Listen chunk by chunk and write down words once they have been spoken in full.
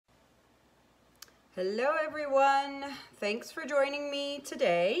Hello everyone, thanks for joining me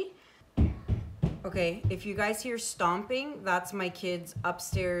today. Okay, if you guys hear stomping, that's my kids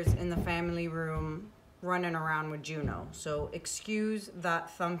upstairs in the family room running around with Juno. So excuse that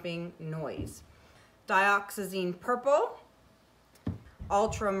thumping noise. Dioxazine purple,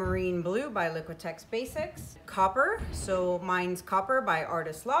 ultramarine blue by Liquitex Basics, copper, so mine's copper by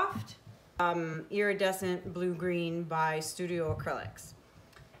Artist Loft, iridescent blue-green by Studio Acrylics.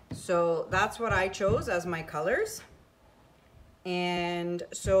 So that's what I chose as my colors. And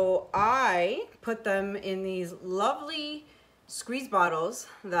so I put them in these lovely squeeze bottles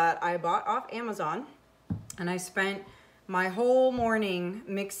that I bought off Amazon. And I spent my whole morning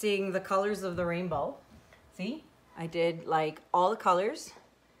mixing the colors of the rainbow. See, I did like all the colors.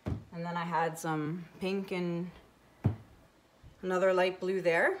 And then I had some pink and another light blue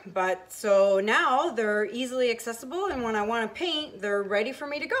there. But so now they're easily accessible, and when I want to paint, they're ready for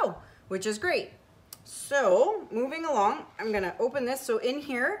me to go, which is great. So moving along, I'm gonna open this. So in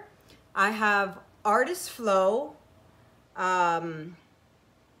here I have Artist Flow White.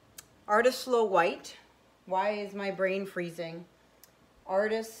 Why is my brain freezing?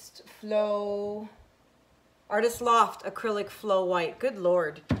 Artist Loft Acrylic Flow White. Good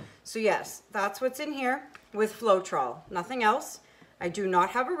Lord. So yes, that's what's in here with Floetrol, nothing else. I do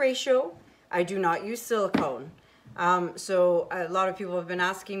not have a ratio. I do not use silicone. So a lot of people have been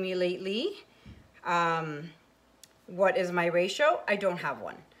asking me lately, what is my ratio? I don't have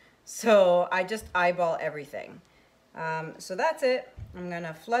one. So I just eyeball everything. So that's it. I'm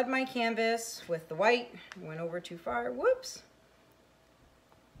gonna flood my canvas with the white. Went over too far, whoops.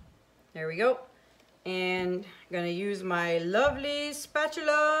 There we go. And I'm gonna use my lovely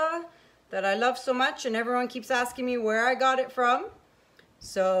spatula that I love so much, and everyone keeps asking me where I got it from.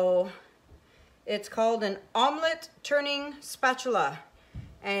 So it's called an omelet turning spatula,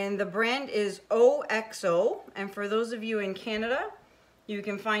 and the brand is OXO. And for those of you in Canada, you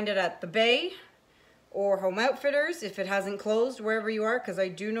can find it at the Bay or Home Outfitters if it hasn't closed, wherever you are, because I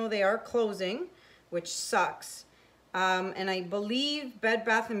do know they are closing, which sucks. And I believe Bed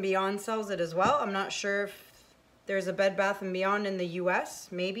Bath & Beyond sells it as well. I'm not sure if there's a Bed Bath & Beyond in the US,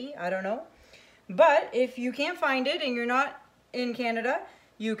 maybe, I don't know. But if you can't find it and you're not in Canada,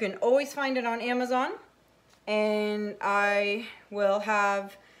 you can always find it on Amazon. And I will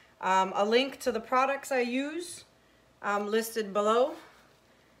have a link to the products I use listed below.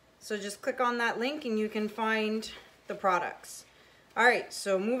 So just click on that link and you can find the products. All right,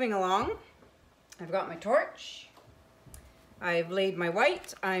 so moving along, I've got my torch. I've laid my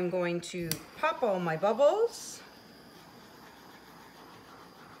white. I'm going to pop all my bubbles.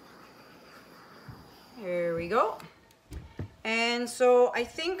 There we go. And so I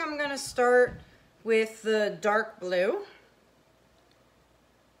think I'm gonna start with the dark blue.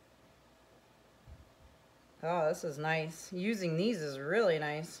 Oh, this is nice. Using these is really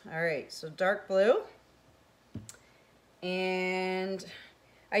nice. All right, so dark blue. And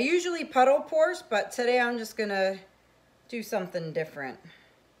I usually puddle pours, but today I'm just gonna do something different.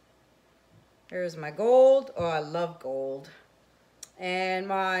 Here's my gold. Oh, I love gold. And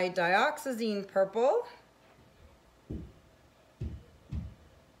my dioxazine purple.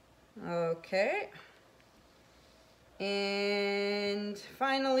 Okay. And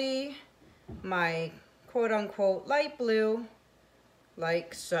finally, my quote-unquote light blue,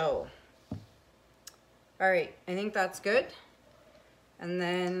 like so. All right, I think that's good. And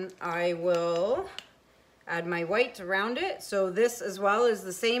then I will add my white around it. So this as well is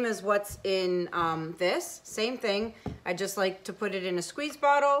the same as what's in this. Same thing. I just like to put it in a squeeze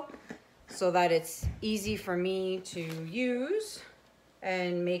bottle so that it's easy for me to use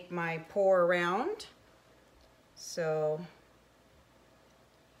and make my pour around. So,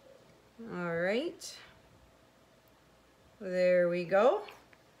 all right. There we go.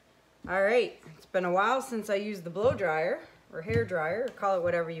 All right. It's been a while since I used the blow dryer or hair dryer, or call it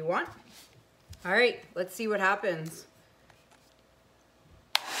whatever you want. All right, let's see what happens.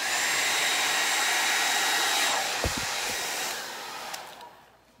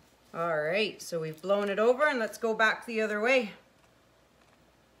 All right, so we've blown it over, and let's go back the other way.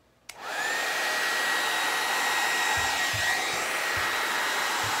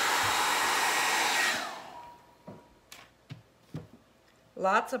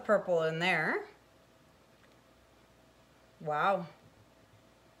 Lots of purple in there. Wow,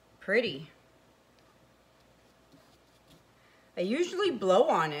 pretty. I usually blow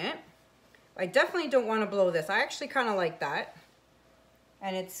on it. I definitely don't want to blow this. I actually kind of like that.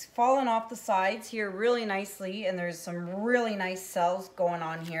 And it's fallen off the sides here really nicely, and there's some really nice cells going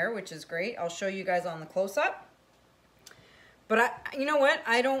on here, which is great. I'll show you guys on the close-up. But you know what?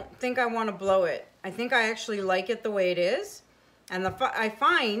 I don't think I want to blow it. I think I actually like it the way it is. And I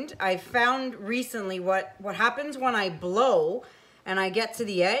found recently what happens when I blow and I get to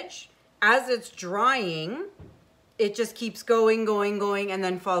the edge, as it's drying, it just keeps going, and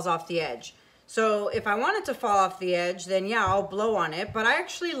then falls off the edge. So if I want it to fall off the edge, then yeah, I'll blow on it. But I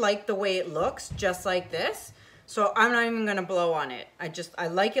actually like the way it looks, just like this. So I'm not even gonna blow on it. I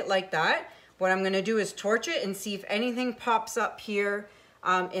like it like that. What I'm gonna do is torch it and see if anything pops up here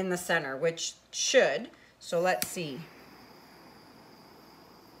in the center, which should. So let's see.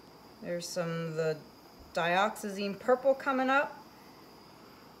 There's some of the dioxazine purple coming up.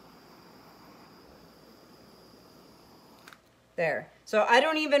 There. So I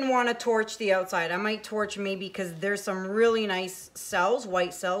don't even want to torch the outside. I might torch maybe because there's some really nice cells,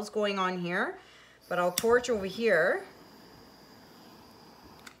 white cells going on here. But I'll torch over here.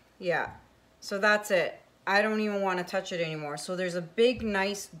 Yeah. So that's it. I don't even want to touch it anymore. So there's a big,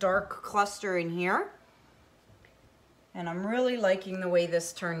 nice, dark cluster in here. And I'm really liking the way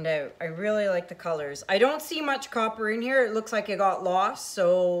this turned out. I really like the colors. I don't see much copper in here. It looks like it got lost,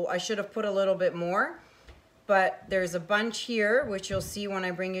 so I should have put a little bit more. But there's a bunch here, which you'll see when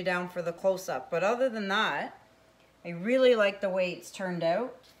I bring you down for the close-up. But other than that, I really like the way it's turned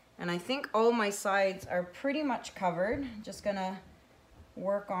out. And I think all my sides are pretty much covered. Just gonna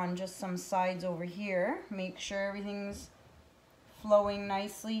work on just some sides over here. Make sure everything's flowing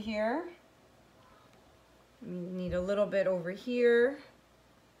nicely here. Need a little bit over here.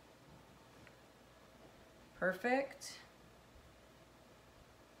 Perfect.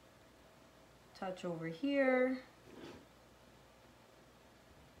 Touch over here.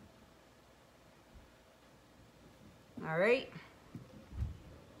 All right.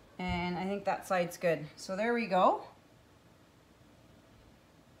 And I think that side's good. So there we go.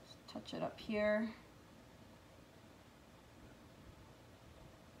 Just touch it up here.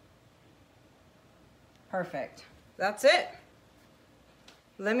 Perfect. That's it.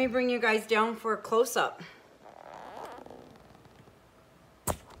 Let me bring you guys down for a close-up.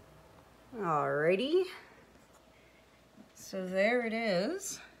 Alrighty. So there it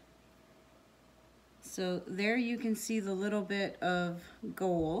is. So there you can see the little bit of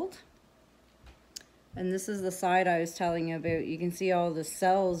gold. And this is the side I was telling you about. You can see all the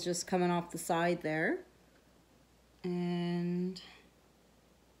cells just coming off the side there. And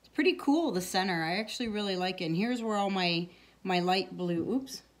it's pretty cool, the center. I actually really like it. And here's where all my light blue,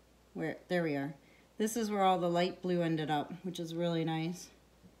 oops, there we are. This is where all the light blue ended up, which is really nice.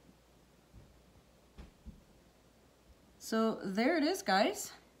 So there it is,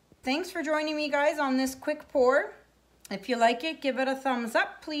 guys. Thanks for joining me, guys, on this quick pour. If you like it, give it a thumbs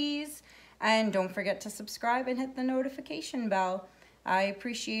up, please. And don't forget to subscribe and hit the notification bell. I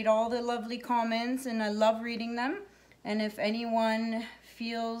appreciate all the lovely comments and I love reading them. And if anyone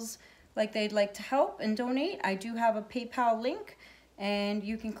feels like they'd like to help and donate, I do have a PayPal link and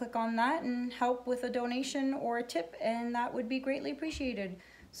you can click on that and help with a donation or a tip, and that would be greatly appreciated.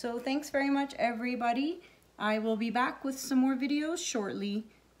 So thanks very much, everybody. I will be back with some more videos shortly.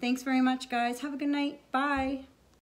 Thanks very much, guys. Have a good night. Bye.